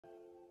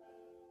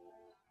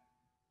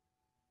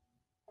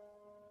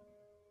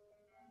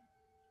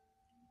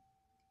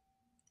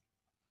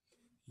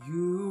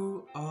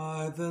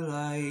forever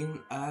light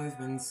I've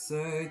been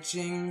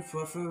searching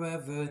for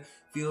forever.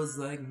 Feels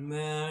like,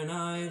 man,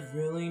 I've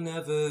really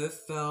never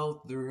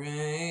felt the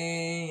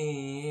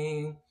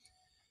rain.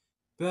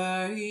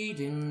 Buried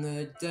in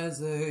the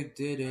desert,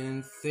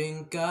 didn't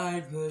think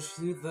I'd push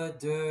through the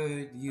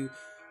dirt. You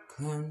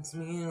cleanse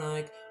me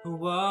like a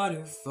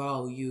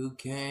waterfall, you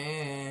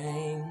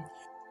came.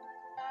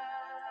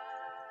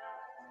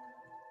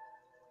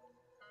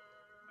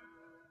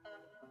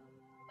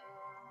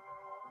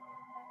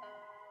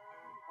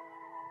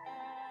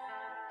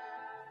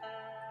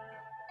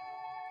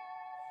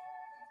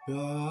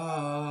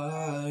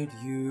 But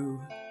you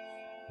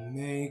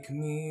make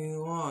me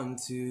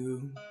want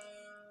to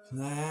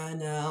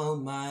plan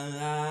out my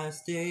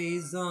last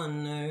days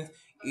on earth,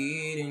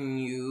 eating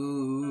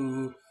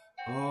you.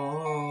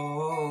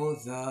 Oh,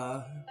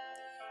 the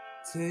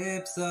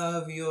tips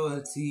of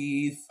your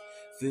teeth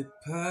fit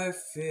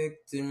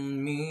perfect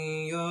in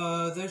me.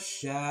 You're the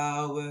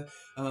shower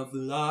of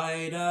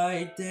light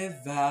I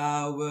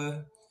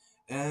devour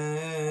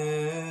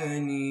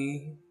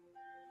any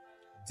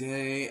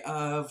day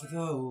of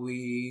the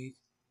week.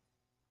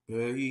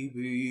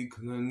 Baby,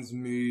 cleanse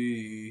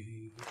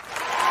me.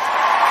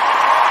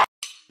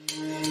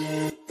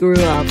 Grew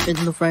up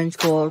in the French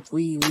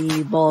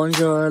Quarter,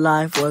 bonjour,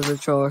 life was a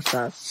chore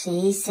stuff.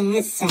 She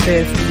says so.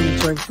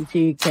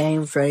 1522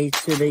 came straight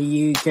to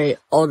the UK,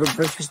 all the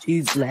British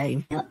dudes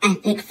lame. Your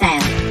epic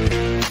fail.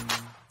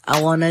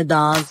 I wanna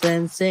dance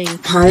and sing.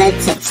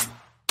 Politics.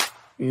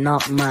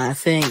 Not my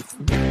thing.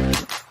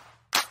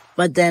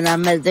 But then I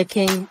met the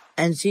king,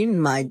 and soon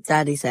my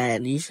daddy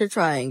said, you should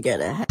try and get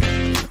ahead.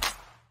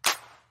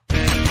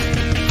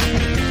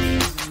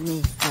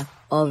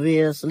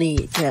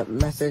 Obviously, kept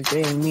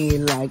messaging me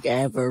like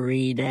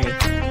every day.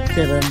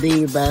 Couldn't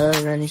be better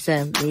than he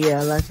sent me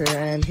a letter,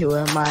 and who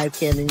am I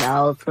kidding?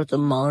 I'll put the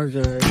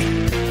margin.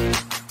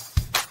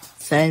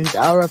 Sent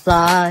a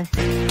reply,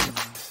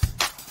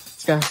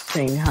 just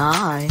saying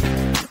hi.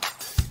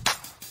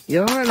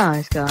 You're a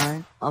nice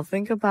guy. I'll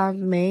think about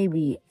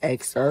maybe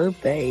XO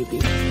baby.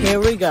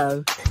 Here we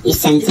go. You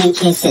sent him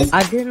kisses.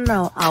 I didn't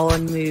know I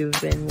would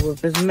move in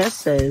with his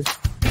missus.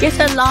 Get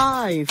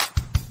alive!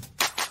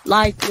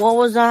 Like, what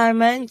was I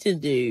meant to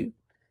do?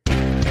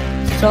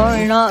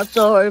 Sorry, not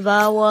sorry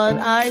about what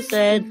I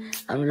said.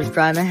 I'm just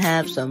trying to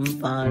have some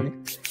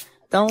fun.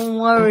 Don't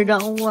worry,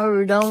 don't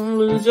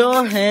lose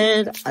your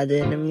head. I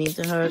didn't mean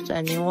to hurt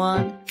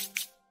anyone.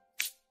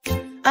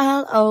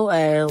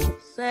 LOL,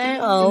 say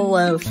oh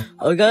well,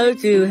 or go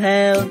to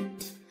hell.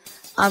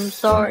 I'm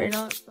sorry,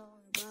 not sorry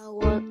about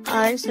what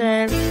I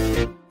said.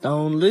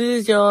 Don't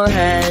lose your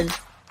head.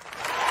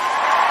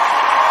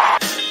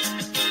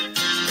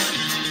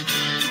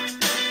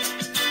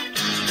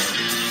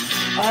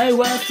 I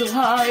was so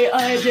high,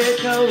 I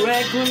did not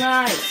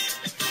recognize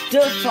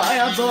the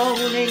fire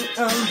burning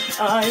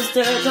I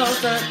still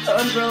constant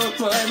and broke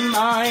my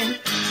mind.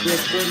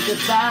 Whispered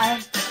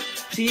goodbye,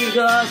 she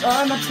got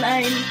on the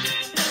plane.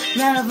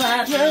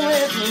 Never to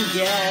live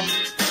again,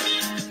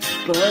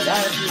 but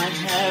as my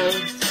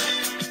health.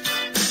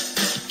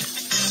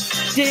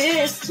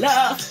 This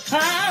love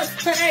has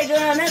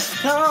taken its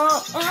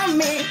toll on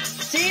me.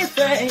 She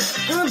said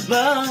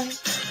goodbye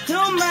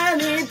too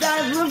many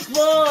times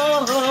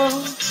before,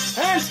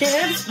 and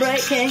she's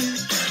breaking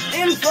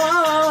in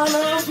front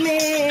of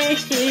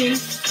me.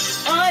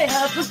 I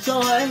have the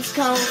choice,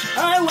 'cause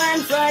I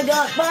went, I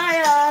got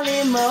by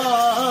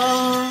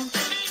anymore.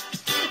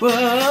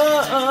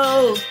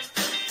 Whoa,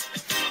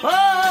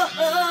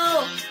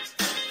 whoa,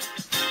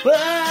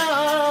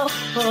 whoa,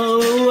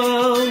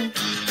 whoa.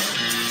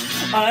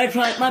 I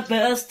tried my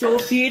best to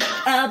feed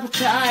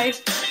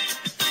appetite,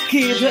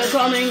 keep her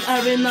coming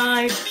every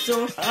night,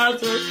 so hard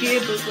to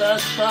keep her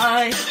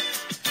satisfied.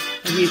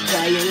 We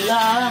playing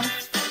love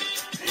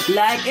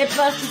like it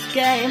was this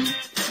game,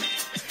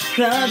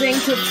 trying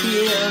to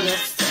feel the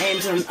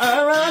same, turn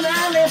around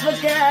and live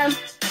again.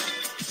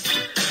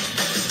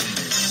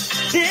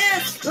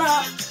 This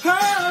love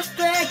has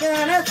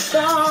taken its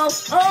toll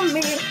on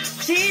me.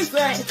 She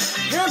said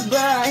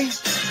goodbye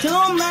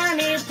too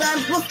many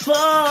times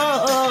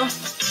before,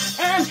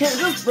 and she's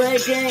just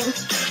breaking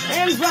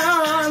in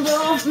front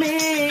of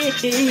me.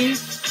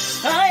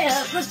 I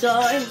have the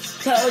choice,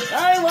 'cause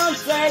I won't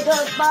say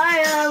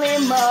goodbye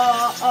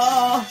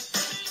anymore.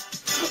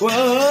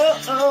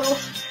 Whoa.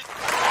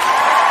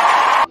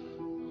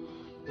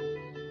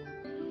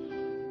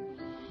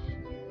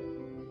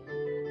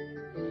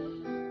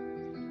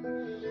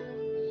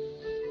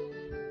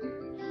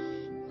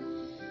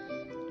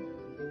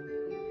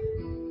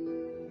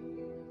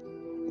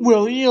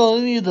 Well, you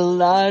only need the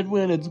light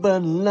when it's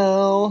burning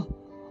low.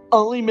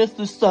 Only miss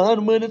the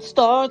sun when it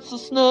starts to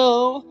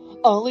snow.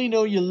 Only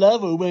know you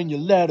love her when you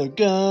let her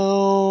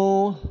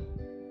go.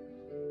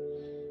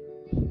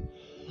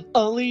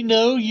 Only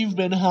know you've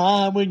been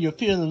high when you're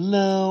feeling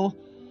low.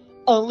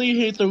 Only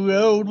hate the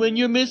road when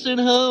you're missing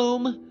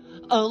home.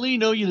 Only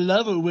know you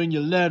love her when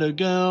you let her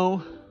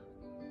go.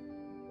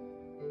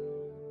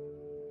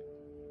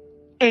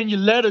 And you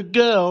let her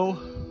go.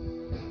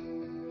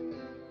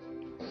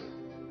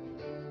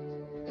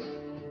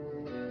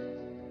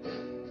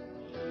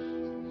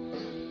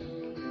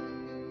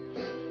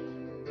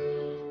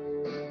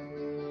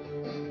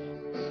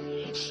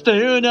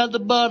 staring at the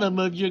bottom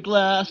of your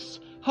glass,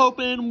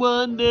 hoping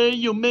one day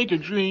you'll make a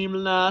dream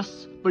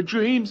last. But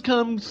dreams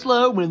come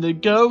slow and they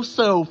go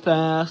so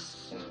fast.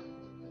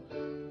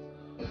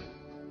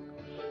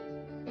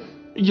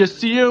 You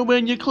see her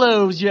when you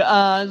close your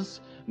eyes.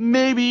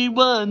 Maybe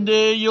one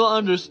day you'll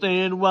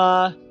understand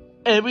why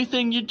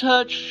everything you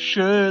touch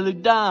surely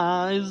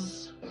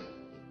dies.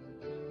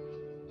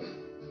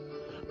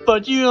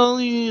 But you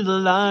only need the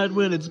light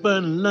when it's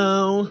burning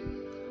low.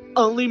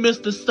 Only miss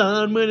the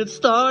sun when it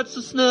starts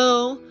to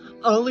snow.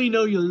 Only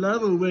know you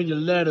love her when you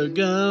let her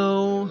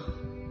go.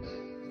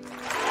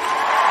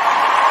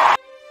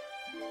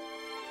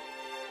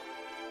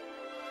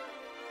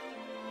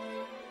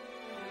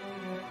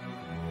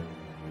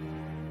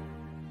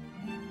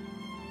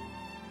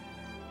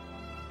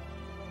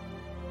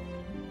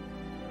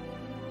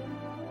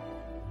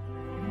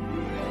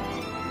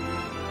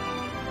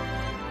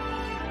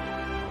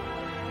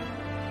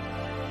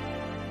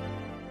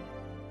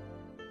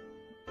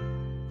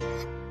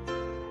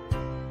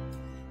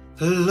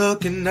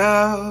 Looking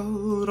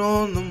out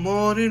on the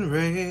morning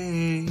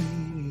rain.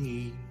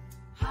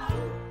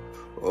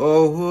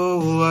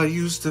 Oh, I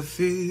used to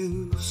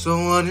feel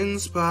so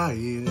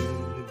uninspired.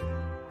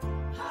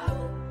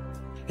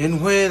 And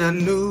when I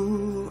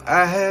knew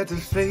I had to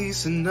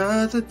face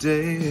another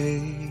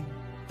day,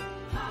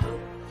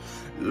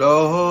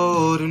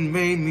 Lord, it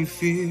made me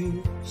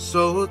feel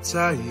so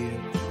tired.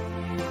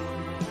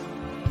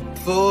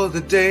 For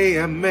the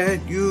day I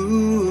met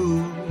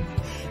you,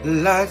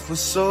 life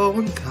was so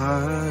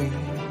unkind,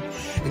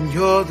 and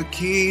you're the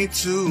key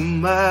to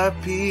my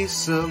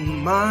peace of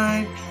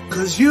mind.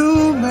 'Cause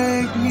you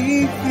make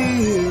me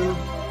feel,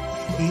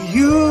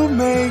 you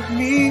make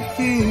me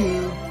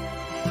feel,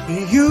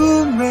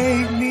 you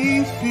make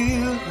me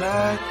feel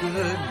like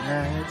a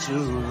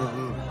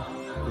natural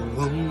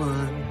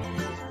woman.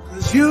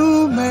 'Cause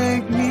you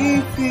make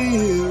me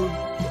feel,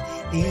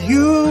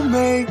 you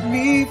make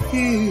me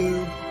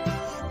feel,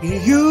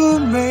 you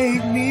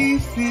make me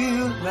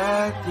feel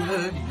like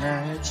a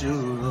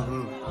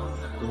natural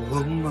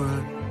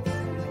woman.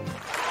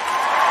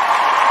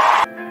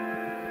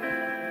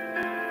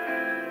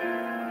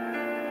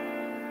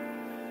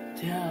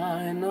 There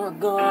are no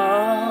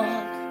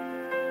gold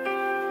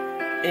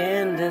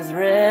in this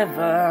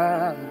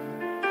river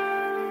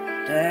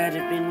that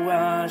have been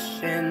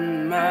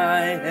washing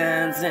my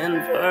hands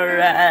in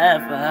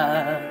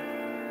forever.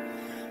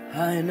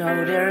 I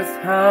know there's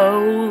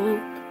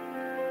hope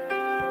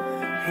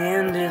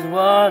in these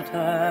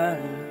waters,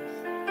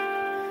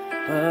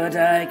 but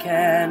I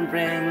can't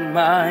bring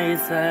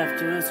myself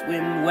to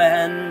swim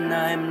when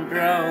I'm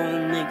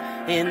drowning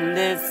in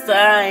this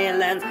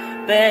silence.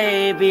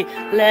 Baby,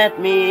 let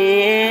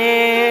me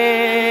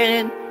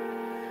in.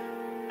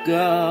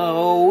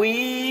 Go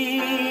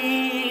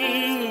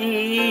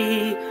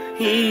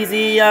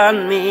easy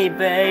on me,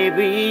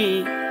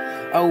 baby.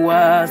 I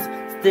was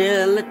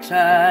still a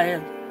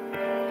child,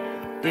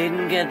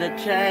 didn't get the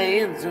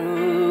chance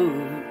to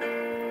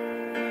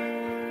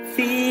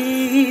feed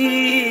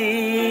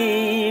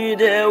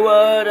the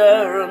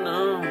water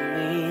on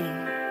me.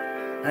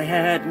 I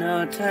had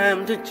no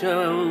time to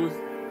choose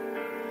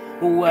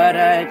what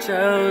I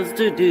chose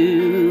to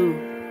do,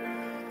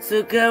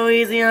 so go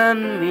easy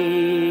on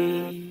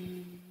me.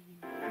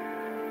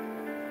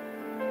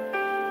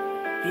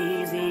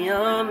 Easy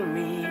on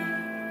me.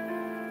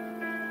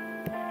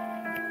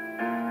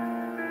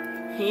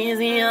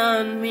 Easy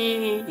on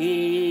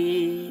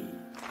me.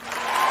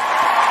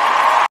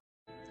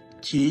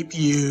 Keep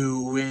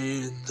you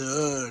in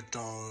the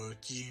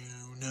dark, you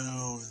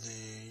know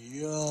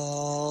they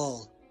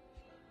all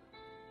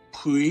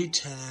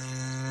pretend.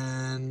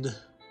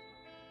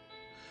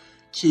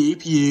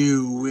 Keep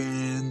you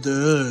in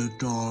the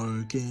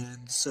dark,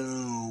 and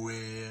so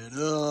it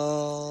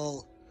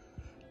all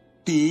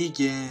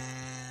began.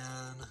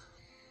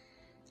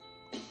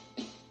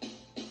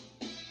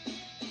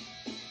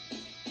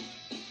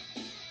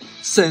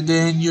 Send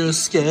in your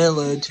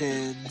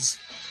skeletons,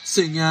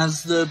 sing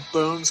as the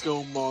bones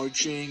go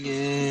marching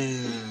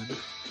in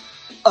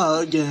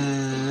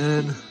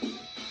again.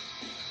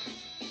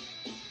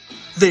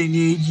 They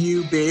need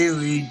you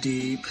buried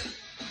deep.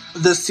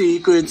 The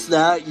secrets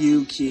that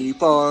you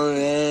keep are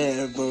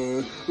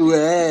ever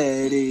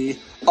ready.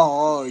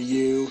 Are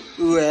you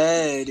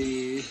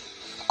ready?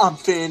 I'm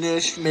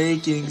finished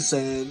making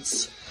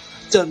sense,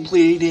 done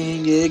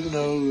pleading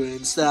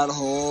ignorance, that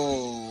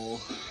whole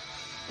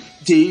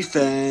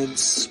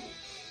defense.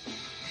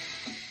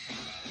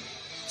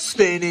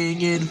 Spinning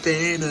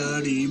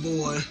infinity,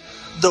 boy,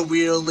 the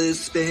wheel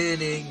is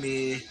spinning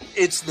me.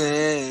 It's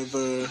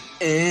never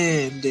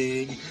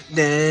ending,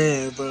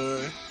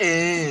 never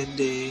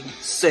ending.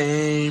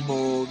 Same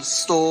old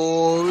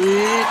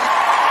story.